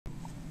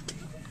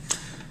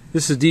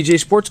This is DJ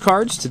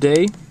Sportscards.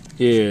 Today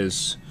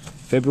is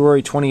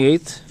February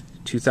 28th,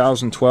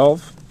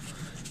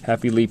 2012.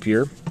 Happy leap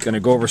year. Going to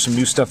go over some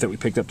new stuff that we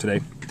picked up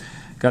today.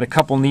 Got a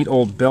couple neat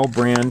old Bell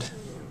brand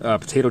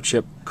potato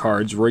chip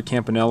cards, Roy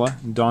Campanella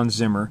and Don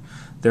Zimmer.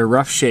 They're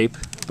rough shape,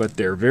 but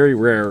they're very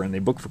rare and they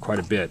book for quite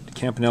a bit.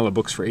 Campanella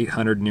books for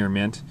 $800 near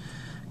mint.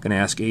 Going to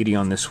ask $80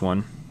 on this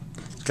one.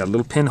 It's got a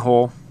little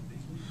pinhole,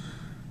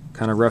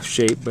 kind of rough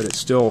shape, but it's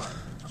still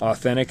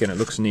authentic and it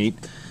looks neat.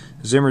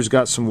 Zimmer's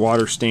got some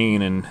water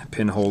stain and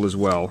pinhole as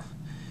well.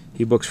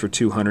 He books for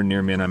 $200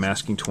 near mint. I'm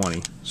asking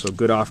 $20. So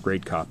good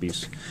off-grade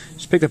copies.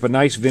 Just picked up a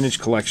nice vintage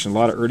collection. A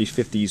lot of early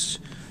 50s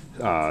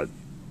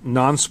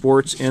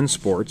non-sports and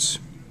sports.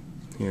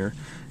 Here,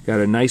 got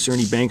a nice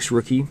Ernie Banks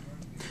rookie.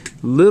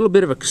 A little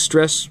bit of a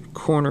stress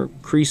corner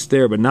crease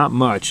there, but not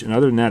much. And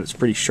other than that, it's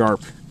pretty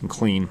sharp and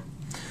clean.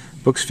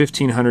 Books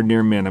 $1,500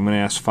 near mint. I'm going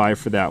to ask $5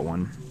 for that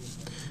one.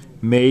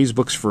 Mays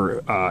books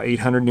for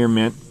 $800 near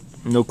mint.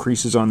 No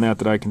creases on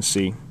that I can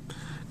see. I'm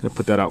going to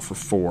put that out for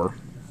 $4.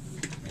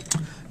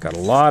 Got a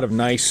lot of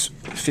nice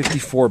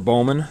 54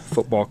 Bowman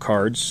football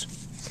cards.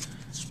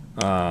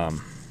 Probably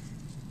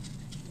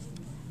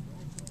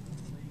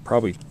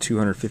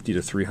 250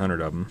 to 300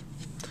 of them.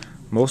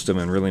 Most of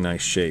them in really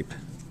nice shape.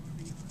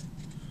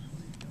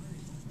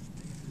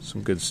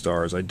 Some good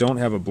stars. I don't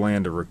have a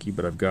Blanda rookie,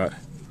 but I've got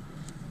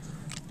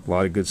a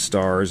lot of good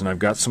stars, and I've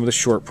got some of the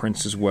short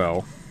prints as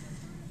well.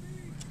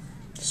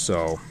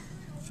 So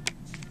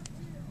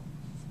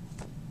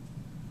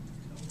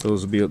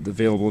those will be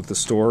available at the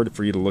store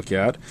for you to look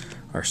at.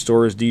 Our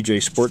store is DJ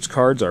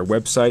Sportscards. Our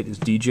website is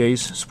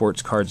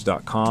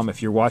djsportscards.com.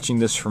 If you're watching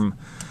this from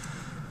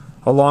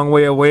a long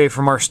way away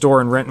from our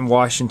store in Renton,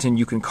 Washington,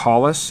 you can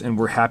call us, and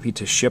we're happy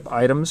to ship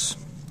items.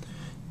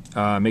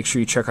 Make sure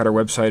you check out our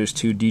website as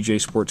to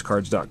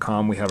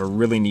djsportscards.com. We have a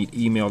really neat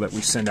email that we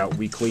send out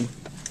weekly,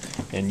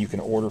 and you can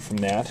order from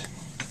that.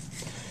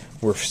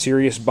 We're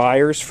serious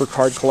buyers for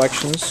card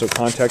collections, so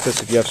contact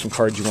us if you have some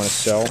cards you want to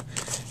sell.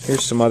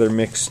 Here's some other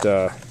mixed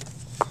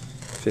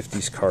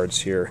 50s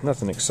cards here.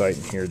 Nothing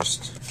exciting here,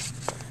 just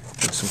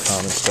some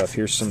common stuff.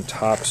 Here's some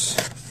Topps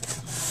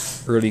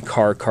early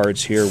car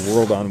cards here,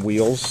 World on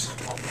Wheels.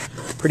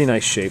 Pretty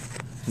nice shape.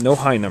 No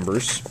high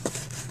numbers,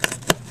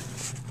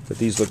 but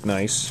these look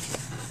nice.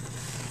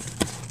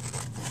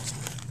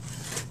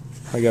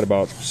 I got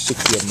about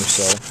 60 of them or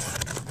so.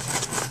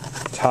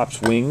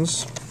 Topps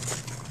Wings.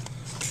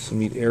 Some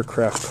neat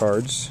aircraft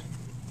cards.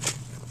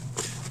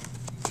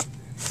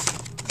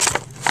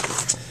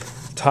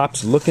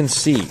 Topps Look and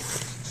See.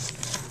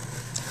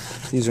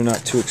 These are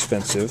not too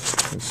expensive.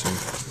 There's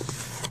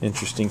some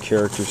interesting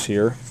characters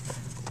here.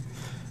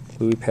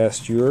 Louis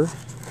Pasteur. I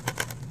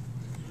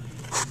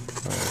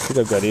think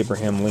I've got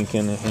Abraham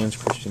Lincoln, Hans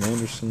Christian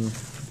Andersen.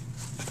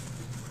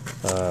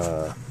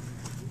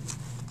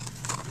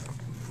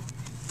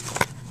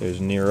 There's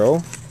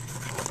Nero,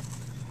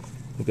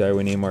 the guy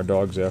we name our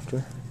dogs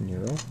after.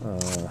 Nero.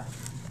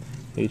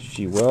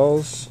 H.G.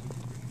 Wells.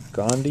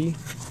 Gandhi.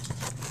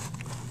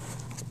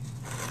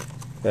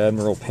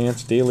 Admiral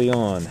Pants de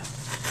Leon.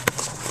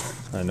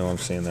 I know I'm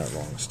saying that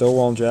wrong.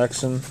 Stonewall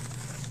Jackson.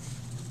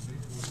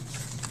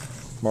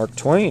 Mark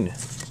Twain.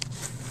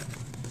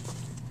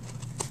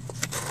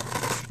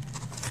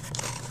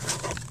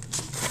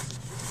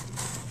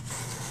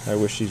 I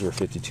wish these were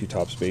 52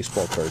 Topps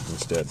baseball cards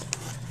instead,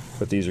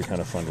 but these are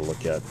kind of fun to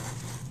look at.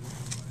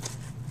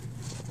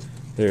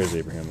 There's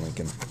Abraham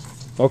Lincoln.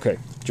 Okay,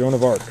 Joan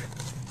of Arc.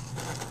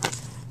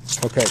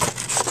 Okay.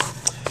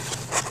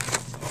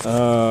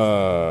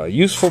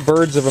 Useful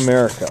Birds of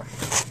America.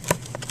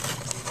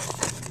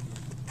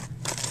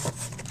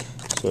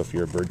 So if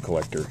you're a bird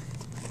collector.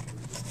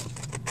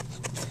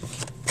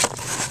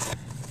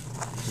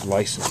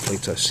 License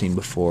plates I've seen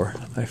before.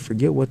 I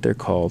forget what they're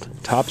called.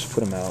 Topps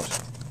put them out.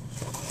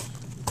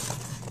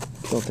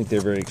 Don't think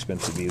they're very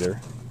expensive either.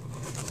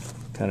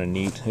 Kind of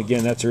neat.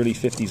 Again, that's early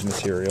 50s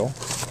material.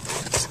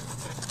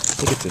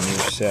 I think it's a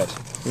newer set.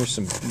 Here's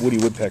some Woody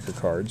Woodpecker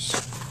cards.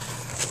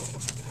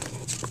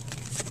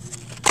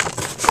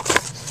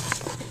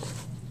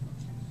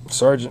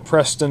 Sergeant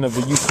Preston of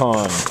the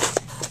Yukon.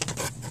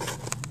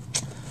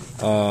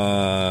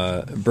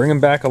 Bring 'Em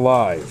Back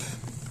Alive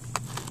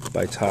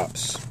by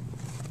Topps.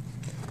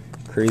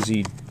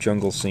 Crazy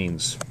jungle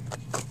scenes.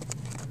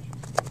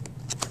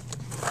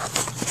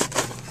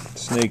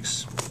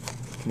 Snakes,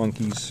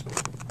 monkeys,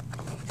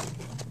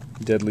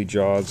 deadly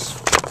jaws.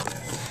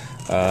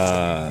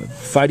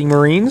 Fighting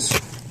Marines.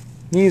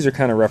 These are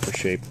kind of rougher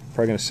shape.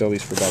 Probably going to sell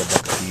these for about $1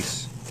 a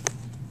piece.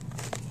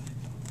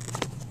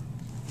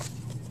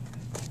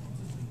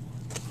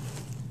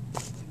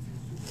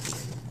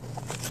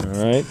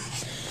 Alright.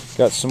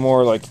 Got some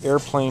more like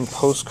airplane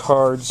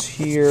postcards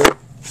here.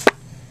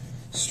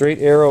 Straight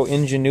Arrow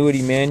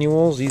Ingenuity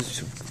manuals. These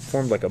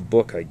formed like a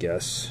book, I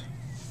guess.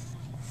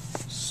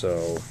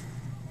 So,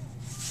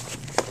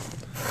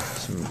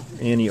 some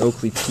Annie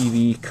Oakley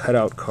TV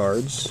cutout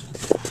cards.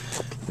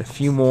 A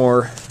few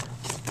more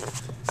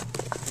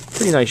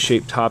pretty nice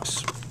shaped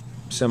Topps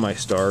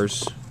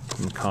semi-stars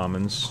and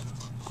commons.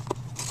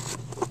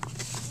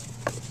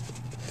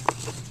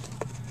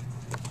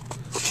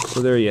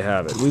 So there you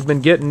have it. We've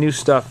been getting new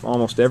stuff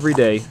almost every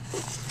day.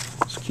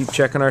 So keep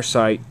checking our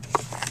site.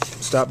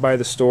 Stop by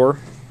the store.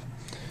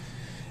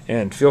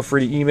 And feel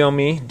free to email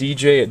me,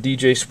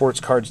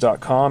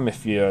 dj@djsportscards.com,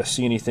 if you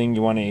see anything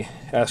you want to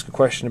ask a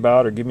question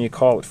about, or give me a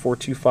call at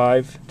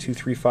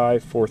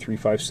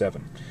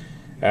 425-235-4357.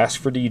 Ask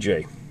for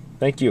DJ.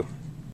 Thank you.